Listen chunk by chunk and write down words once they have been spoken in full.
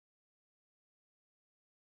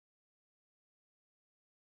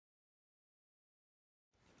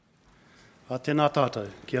A tēnā tātou,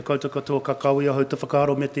 kia koutou katoa kakawi ahau te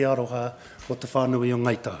whakaaro me te aroha o te whānui o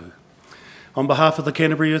Ngāi Tahu. On behalf of the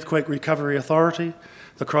Canterbury Earthquake Recovery Authority,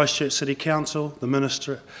 the Christchurch City Council, the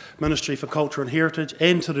Ministry for Culture and Heritage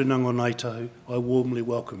and Te Runanga Ngāi Tahu, I warmly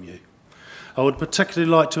welcome you. I would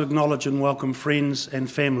particularly like to acknowledge and welcome friends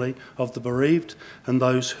and family of the bereaved and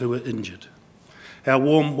those who were injured. Our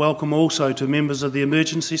warm welcome also to members of the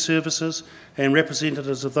emergency services and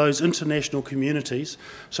representatives of those international communities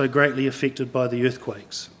so greatly affected by the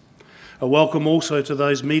earthquakes. A welcome also to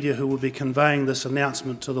those media who will be conveying this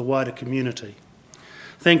announcement to the wider community.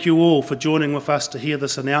 Thank you all for joining with us to hear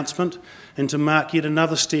this announcement and to mark yet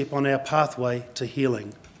another step on our pathway to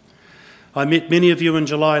healing. I met many of you in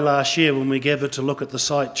July last year when we gathered to look at the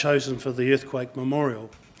site chosen for the Earthquake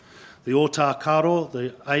Memorial. The Otakaro,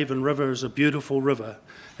 the Avon River, is a beautiful river.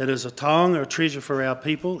 It is a taonga, a treasure for our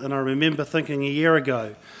people, and I remember thinking a year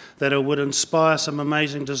ago that it would inspire some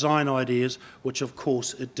amazing design ideas, which of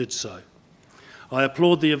course it did so. I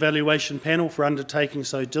applaud the evaluation panel for undertaking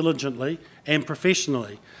so diligently and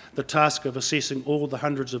professionally the task of assessing all the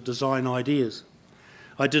hundreds of design ideas.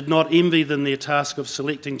 I did not envy them their task of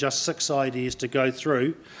selecting just 6 ideas to go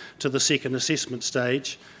through to the second assessment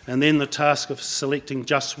stage, and then the task of selecting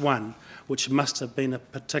just one, which must have been a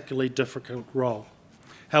particularly difficult role.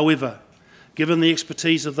 However, given the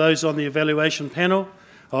expertise of those on the evaluation panel,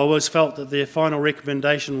 I always felt that their final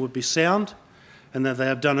recommendation would be sound and that they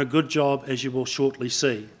have done a good job, as you will shortly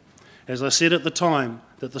see. As I said at the time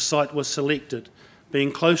that the site was selected,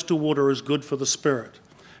 being close to water is good for the spirit.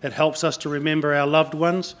 It helps us to remember our loved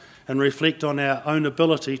ones and reflect on our own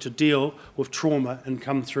ability to deal with trauma and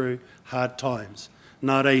come through hard times.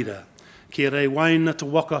 Nā reira, kia rei waina te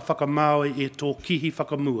waka whakamaoi e tō kihi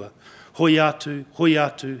whakamua, hoi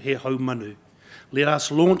atu he hau manu. Let us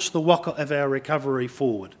launch the waka of our recovery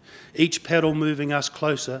forward, each paddle moving us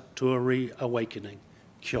closer to a reawakening.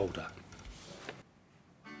 Kia ora.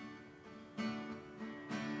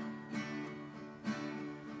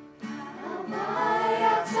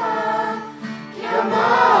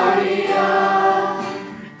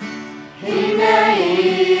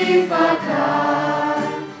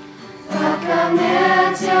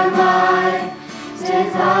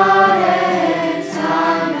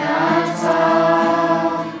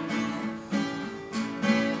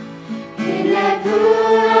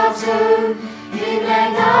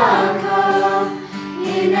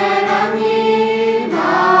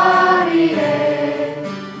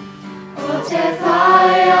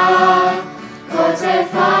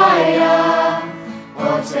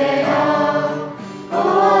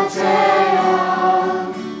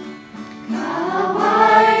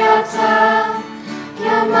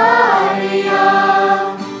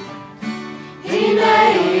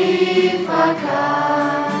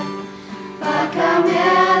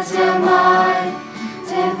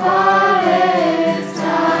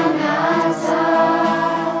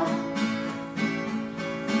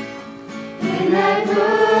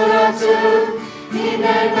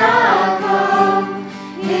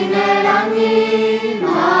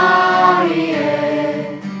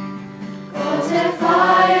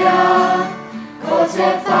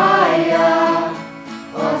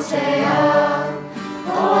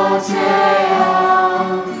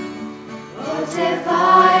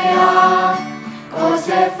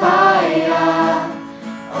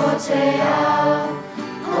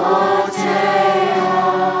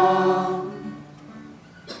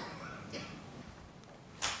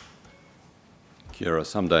 Kia ora.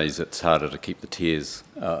 Some days it's harder to keep the tears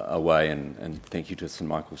away, and thank you to St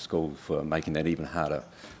Michael's School for making that even harder,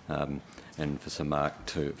 and for Sir Mark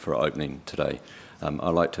for opening today. I'd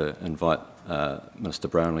like to invite Minister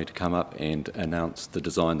Brownlee to come up and announce the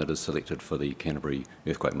design that is selected for the Canterbury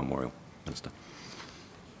Earthquake Memorial. Minister.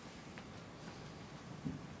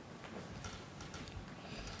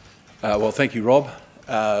 Well, thank you, Rob.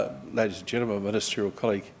 Ladies and gentlemen, Ministerial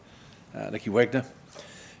colleague Nikki Wagner.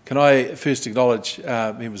 Can I first acknowledge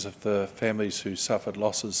members of the families who suffered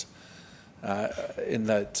losses in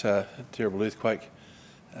that terrible earthquake,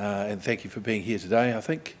 and thank you for being here today. I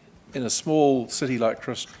think in a small city like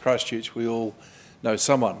Christchurch, we all know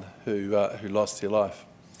someone who lost their life.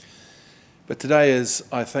 But today is,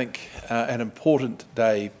 I think, an important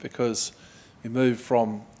day because we move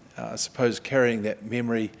from, I suppose, carrying that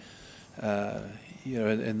memory,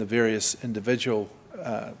 in the various individual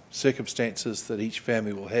circumstances that each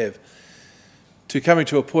family will have, to coming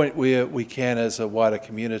to a point where we can, as a wider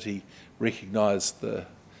community, recognise the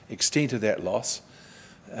extent of that loss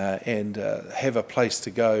and have a place to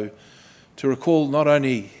go to recall not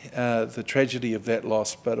only the tragedy of that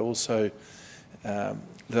loss, but also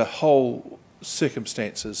the whole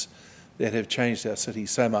circumstances that have changed our city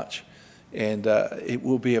so much. And it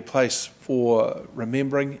will be a place for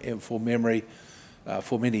remembering and for memory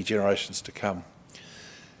for many generations to come.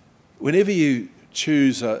 Whenever you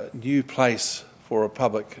choose a new place for a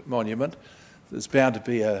public monument, there's bound to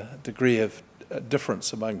be a degree of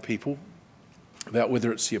difference among people about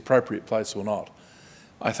whether it's the appropriate place or not.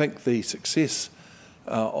 I think the success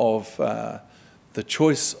of the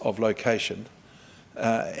choice of location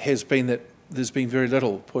has been that there's been very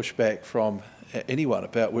little pushback from anyone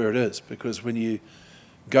about where it is, because when you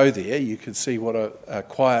go there you can see what a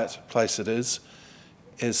quiet place it is.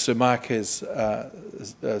 As Sir Mark has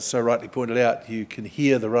so rightly pointed out, you can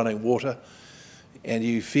hear the running water and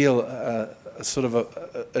you feel a sort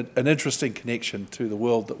of an interesting connection to the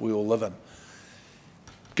world that we all live in.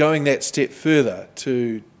 Going that step further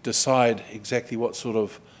to decide exactly what sort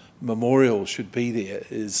of memorial should be there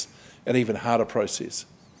is an even harder process.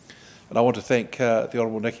 And I want to thank the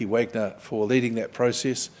Honourable Nicky Wagner for leading that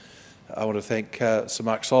process. I want to thank Sir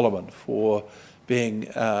Mark Solomon for being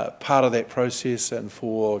part of that process and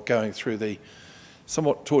for going through the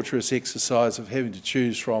somewhat torturous exercise of having to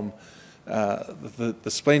choose from the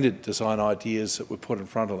splendid design ideas that were put in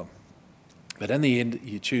front of them. But in the end,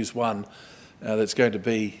 you choose one that's going to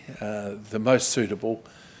be the most suitable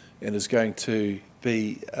and is going to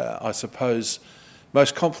be, I suppose,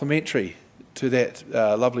 most complementary to that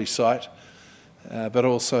lovely site, but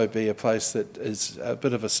also be a place that is a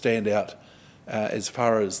bit of a standout as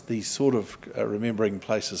far as these sort of remembering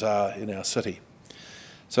places are in our city.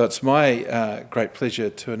 So it's my great pleasure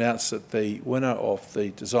to announce that the winner of the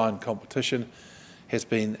design competition has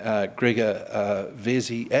been Grega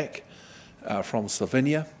Vezjak from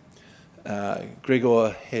Slovenia.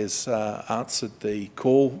 Gregor has answered the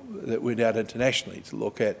call that went out internationally to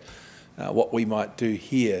look at what we might do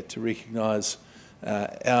here to recognise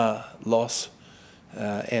our loss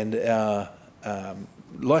and our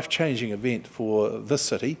life-changing event for this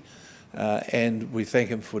city, and we thank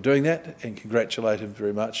him for doing that and congratulate him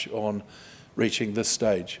very much on reaching this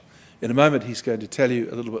stage. In a moment he's going to tell you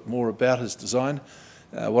a little bit more about his design.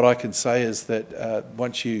 What I can say is that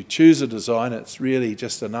once you choose a design, it's really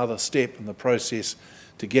just another step in the process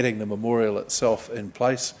to getting the memorial itself in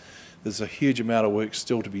place. There's a huge amount of work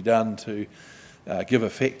still to be done to give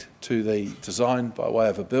effect to the design by way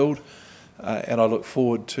of a build, and I look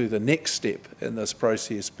forward to the next step in this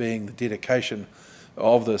process being the dedication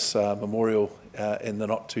of this memorial in the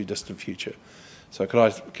not too distant future. So could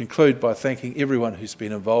I conclude by thanking everyone who's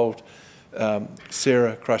been involved,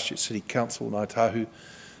 CERA, Christchurch City Council, Ngāi Tahu,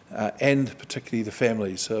 and particularly the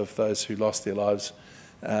families of those who lost their lives,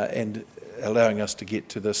 and allowing us to get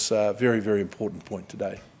to this very, very important point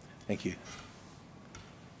today. Thank you.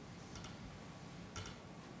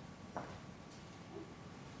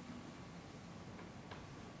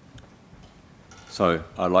 So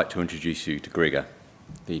I'd like to introduce you to Grega,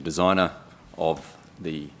 the designer of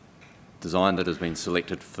the design that has been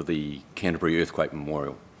selected for the Canterbury Earthquake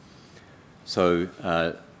Memorial. So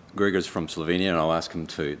Grega's from Slovenia, and I'll ask him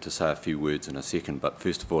to say a few words in a second, but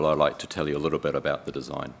first of all I'd like to tell you a little bit about the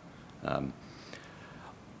design.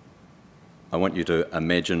 I want you to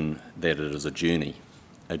imagine that it is a journey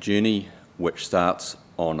which starts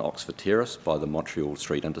on Oxford Terrace by the Montreal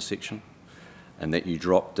Street intersection, and that you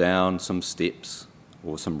drop down some steps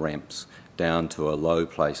or some ramps down to a low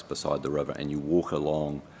place beside the river, and you walk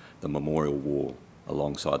along the memorial wall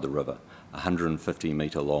alongside the river, a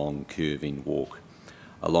 150-metre long curving walk.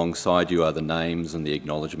 Alongside you are the names and the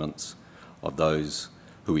acknowledgements of those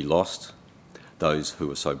who we lost, those who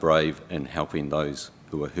were so brave in helping those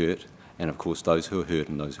who were hurt, and of course those who are hurt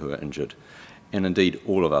and those who are injured, and indeed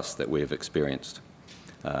all of us that we have experienced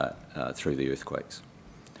through the earthquakes.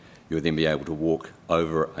 You will then be able to walk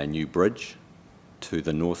over a new bridge to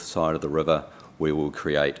the north side of the river, where we'll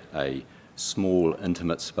create a small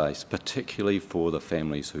intimate space, particularly for the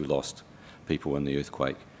families who lost people in the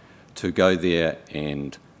earthquake, to go there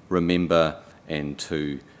and remember and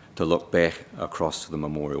to look back across to the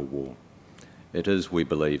memorial wall. It is, we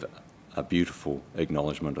believe, a beautiful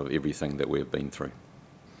acknowledgement of everything that we have been through.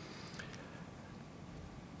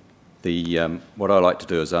 What I like to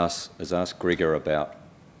do is ask Grega about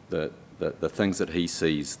the things that he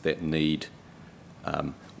sees that need,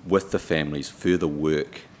 with the families, further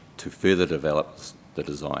work to further develop the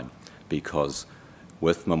design, because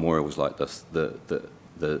with memorials like this,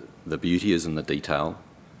 the beauty is in the detail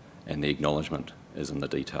and the acknowledgement is in the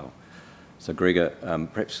detail. So Grega,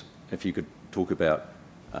 perhaps if you could talk about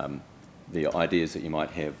the ideas that you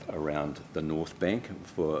might have around the North Bank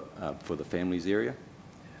for the families area.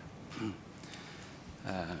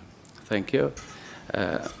 Thank you.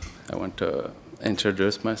 I want to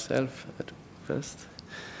introduce myself at first.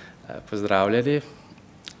 Pozdravljeni.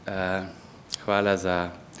 Hvala za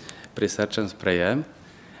prisrčen sprejem.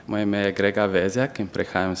 Moje ime je Grega Vezjak in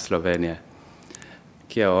prihajam iz Slovenije.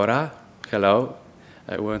 Kia ora. Hello.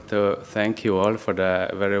 I want to thank you all for the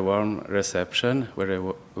very warm reception, very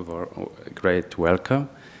great welcome.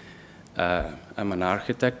 I'm an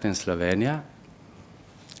architect in Slovenia,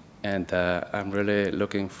 and I'm really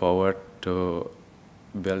looking forward to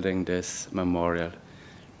building this memorial.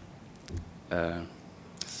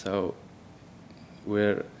 So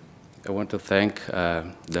I want to thank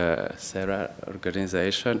the CERA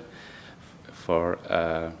organization for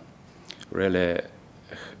really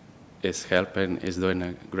is doing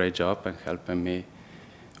a great job and helping me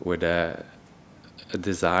with a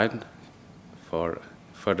design for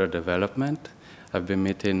further development. I've been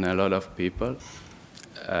meeting a lot of people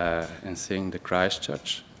and seeing the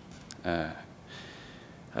Christchurch.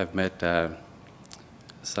 I've met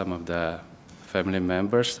some of the family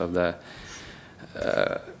members of the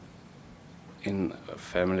in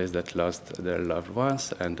families that lost their loved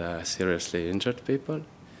ones and seriously injured people.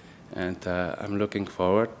 And I'm looking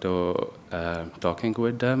forward to talking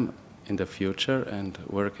with them in the future and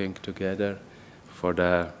working together for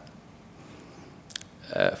the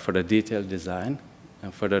detailed design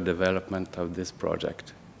and for the development of this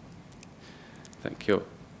project. Thank you.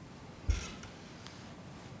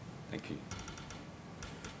 Thank you.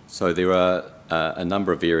 So there are a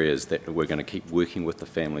number of areas that we're going to keep working with the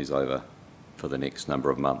families over for the next number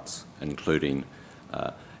of months, including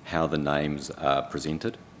how the names are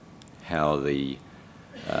presented, how the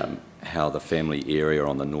family area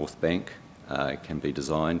on the North Bank can be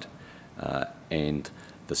designed, and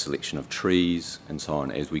the selection of trees and so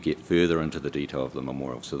on as we get further into the detail of the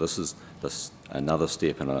memorial. So this is another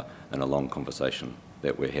step in a long conversation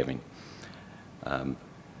that we're having.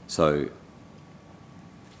 So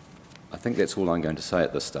I think that's all I'm going to say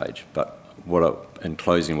at this stage. But in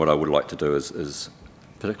closing, what I would like to do is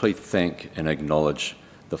particularly thank and acknowledge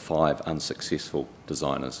the 5 unsuccessful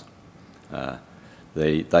designers.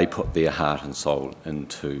 They put their heart and soul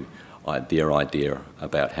into their idea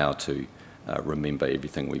about how to remember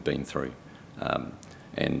everything we've been through.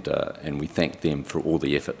 And we thank them for all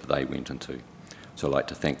the effort that they went into. So I'd like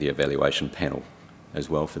to thank the evaluation panel as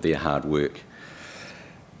well for their hard work,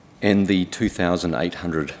 and the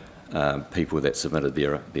 2,800 people that submitted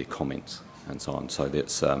their comments and so on. So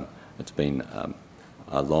that's, it's been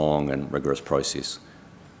a long and rigorous process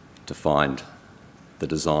to find the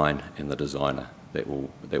design and the designer that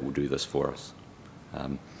will do this for us.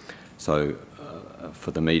 So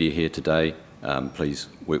for the media here today, please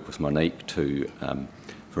work with Monique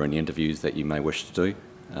for any interviews that you may wish to do.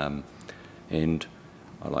 And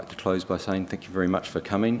I'd like to close by saying thank you very much for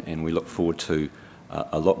coming, and we look forward to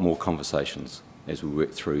a lot more conversations as we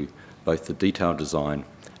work through both the detailed design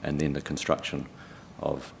and then the construction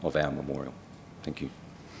of our memorial. Thank you.